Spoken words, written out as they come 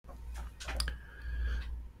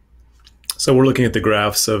So we're looking at the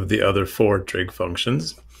graphs of the other four trig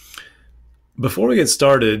functions. Before we get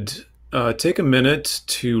started, take a minute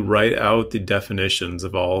to write out the definitions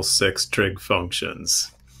of all six trig functions.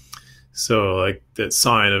 So like that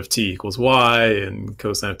sine of t equals y and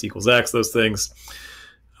cosine of t equals x, those things.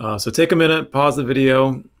 So take a minute, pause the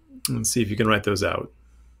video, and see if you can write those out.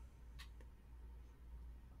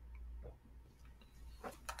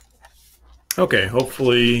 Okay,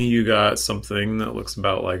 hopefully you got something that looks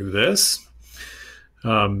about like this.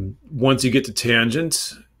 Once you get to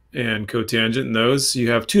tangent and cotangent in those, you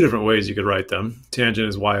have two different ways you could write them. Tangent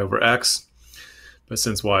is y over x, but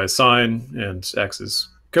since y is sine and x is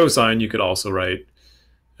cosine, you could also write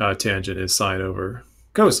tangent is sine over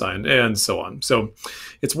cosine, and so on. So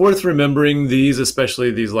it's worth remembering these, especially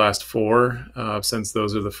these last four, since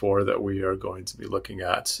those are the four that we are going to be looking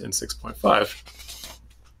at in 6.5.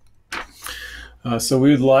 So we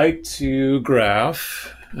would like to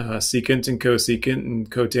graph secant and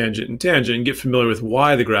cotangent and tangent and get familiar with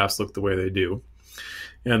why the graphs look the way they do.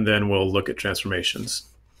 And then we'll look at transformations.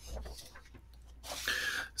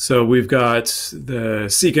 So we've got the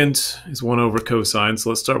secant is 1 over cosine, so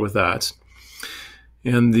let's start with that.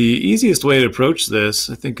 And the easiest way to approach this,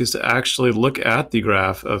 I think, is to actually look at the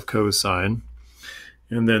graph of cosine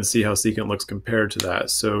and then see how secant looks compared to that.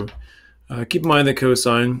 So keep in mind that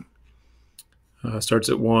cosine starts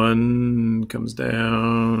at 1, comes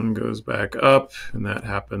down, goes back up, and that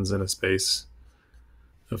happens in a space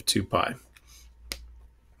of 2 pi.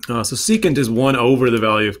 So secant is 1 over the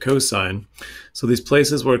value of cosine. So these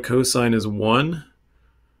places where cosine is 1,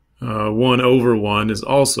 1 over 1 is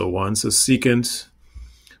also 1. So secant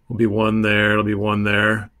will be 1 there, it'll be 1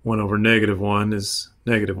 there. 1 over -1 is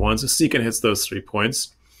 -1. So secant hits those 3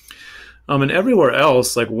 points. And everywhere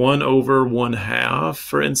else, like 1 over 1/2,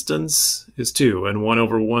 for instance, is 2, and 1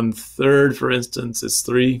 over 1/3, for instance, is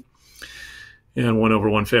 3, and 1 over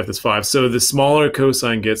 1/5 is 5. So the smaller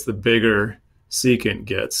cosine gets, the bigger secant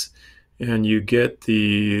gets, and you get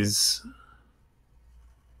these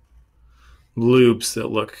loops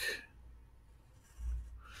that look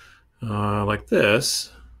like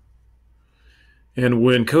this. And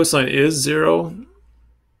when cosine is 0,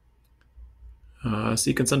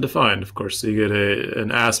 secant's undefined, of course, so you get an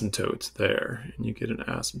asymptote there, and you get an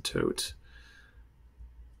asymptote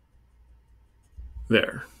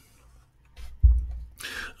there.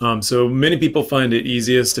 So many people find it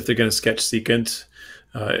easiest if they're going to sketch secant,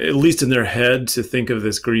 at least in their head, to think of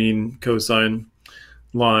this green cosine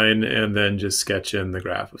line and then just sketch in the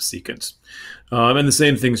graph of secant. And the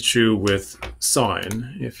same thing's true with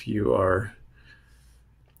sine. If you are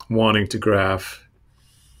wanting to graph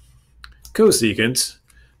cosecant,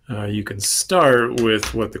 you can start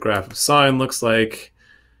with what the graph of sine looks like.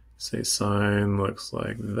 Say sine looks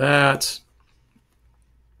like that.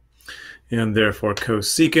 And therefore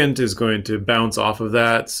cosecant is going to bounce off of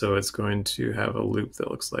that. So it's going to have a loop that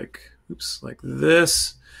looks like, like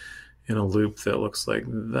this, and a loop that looks like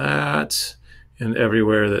that. And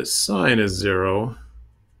everywhere that sine is 0,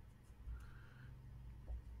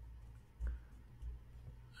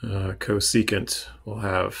 cosecant will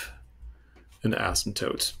have an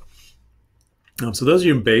asymptote. So those are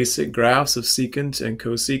your basic graphs of secant and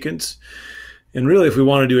cosecant. And really, if we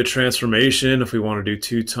want to do a transformation, if we want to do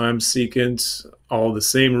 2 times secant, all the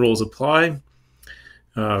same rules apply.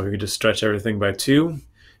 We can just stretch everything by 2.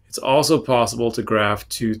 It's also possible to graph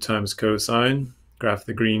 2 times cosine, graph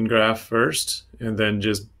the green graph first, and then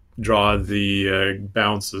just draw the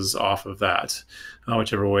bounces off of that,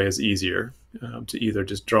 whichever way is easier, to either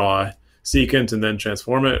just draw secant and then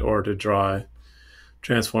transform it, or to draw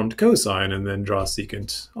transformed cosine and then draw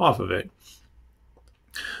secant off of it.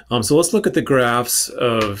 So let's look at the graphs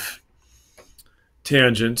of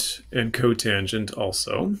tangent and cotangent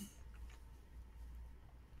also.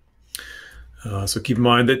 So keep in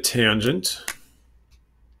mind that tangent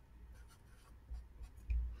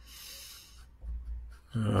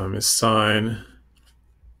is sine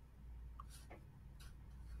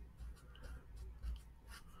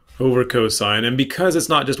over cosine, and because it's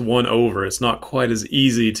not just 1 over, it's not quite as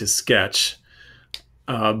easy to sketch,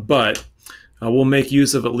 but we'll make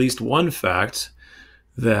use of at least one fact,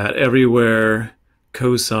 that everywhere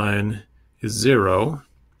cosine is 0,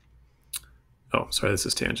 oh, sorry, this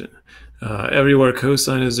is tangent. Everywhere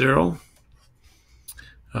cosine is 0,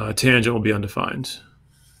 tangent will be undefined.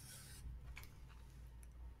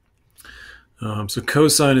 So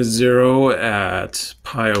cosine is 0 at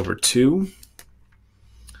pi over 2.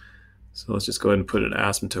 So let's just go ahead and put an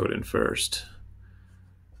asymptote in first.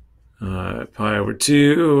 At pi over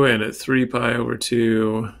 2 and at 3 pi over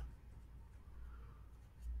 2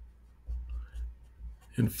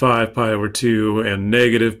 and 5 pi over 2 and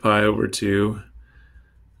negative pi over 2,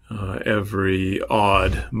 every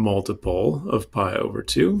odd multiple of pi over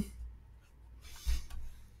 2.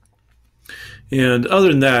 And other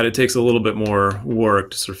than that, it takes a little bit more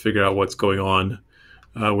work to sort of figure out what's going on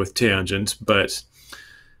with tangent, but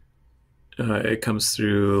it comes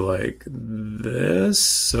through like this.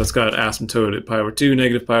 So it's got asymptote at pi over 2,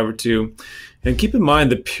 negative pi over 2. And keep in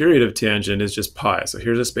mind the period of tangent is just pi. So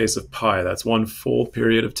here's a space of pi. That's one full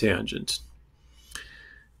period of tangent.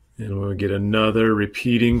 And we'll get another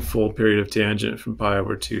repeating full period of tangent from pi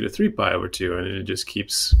over 2 to 3 pi over 2. And it just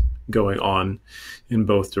keeps going on in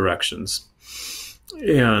both directions.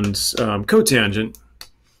 And cotangent,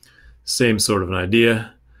 same sort of an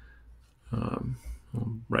idea.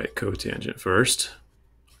 We'll write cotangent first.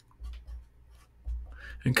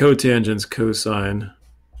 And cotangent's cosine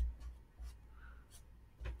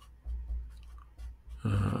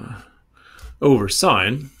over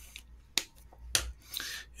sine.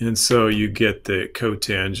 And so you get that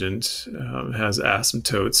cotangent has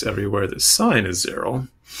asymptotes everywhere that sine is 0.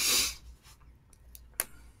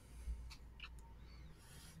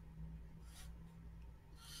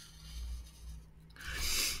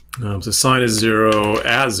 So sine is 0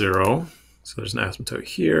 at 0, so there's an asymptote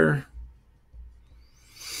here.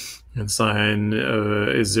 And sine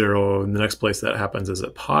is 0, and the next place that happens is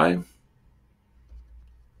at pi.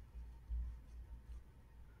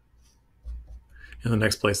 And the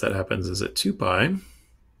next place that happens is at 2 pi.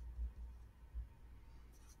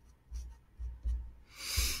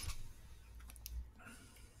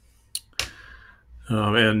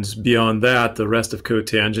 And beyond that, the rest of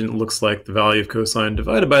cotangent looks like the value of cosine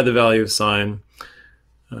divided by the value of sine.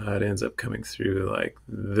 It ends up coming through like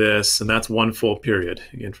this, and that's one full period,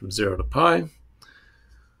 again from 0 to pi.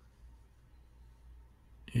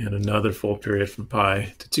 And another full period from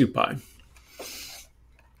pi to 2 pi.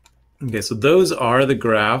 Okay, so those are the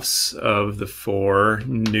graphs of the 4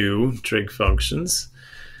 new trig functions.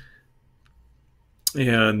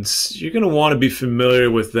 And you're going to want to be familiar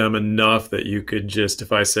with them enough that you could just,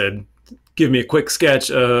 if I said, give me a quick sketch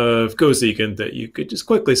of cosecant, that you could just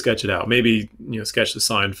quickly sketch it out. Maybe, sketch the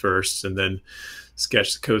sine first and then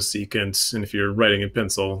sketch the cosecant. And if you're writing in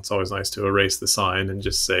pencil, it's always nice to erase the sine and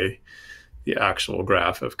just say the actual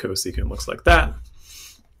graph of cosecant looks like that.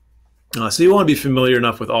 So you want to be familiar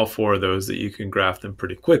enough with all 4 of those that you can graph them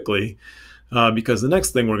pretty quickly. Because the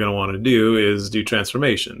next thing we're going to want to do is do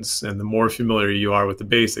transformations. And the more familiar you are with the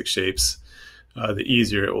basic shapes, the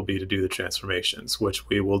easier it will be to do the transformations, which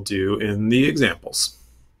we will do in the examples.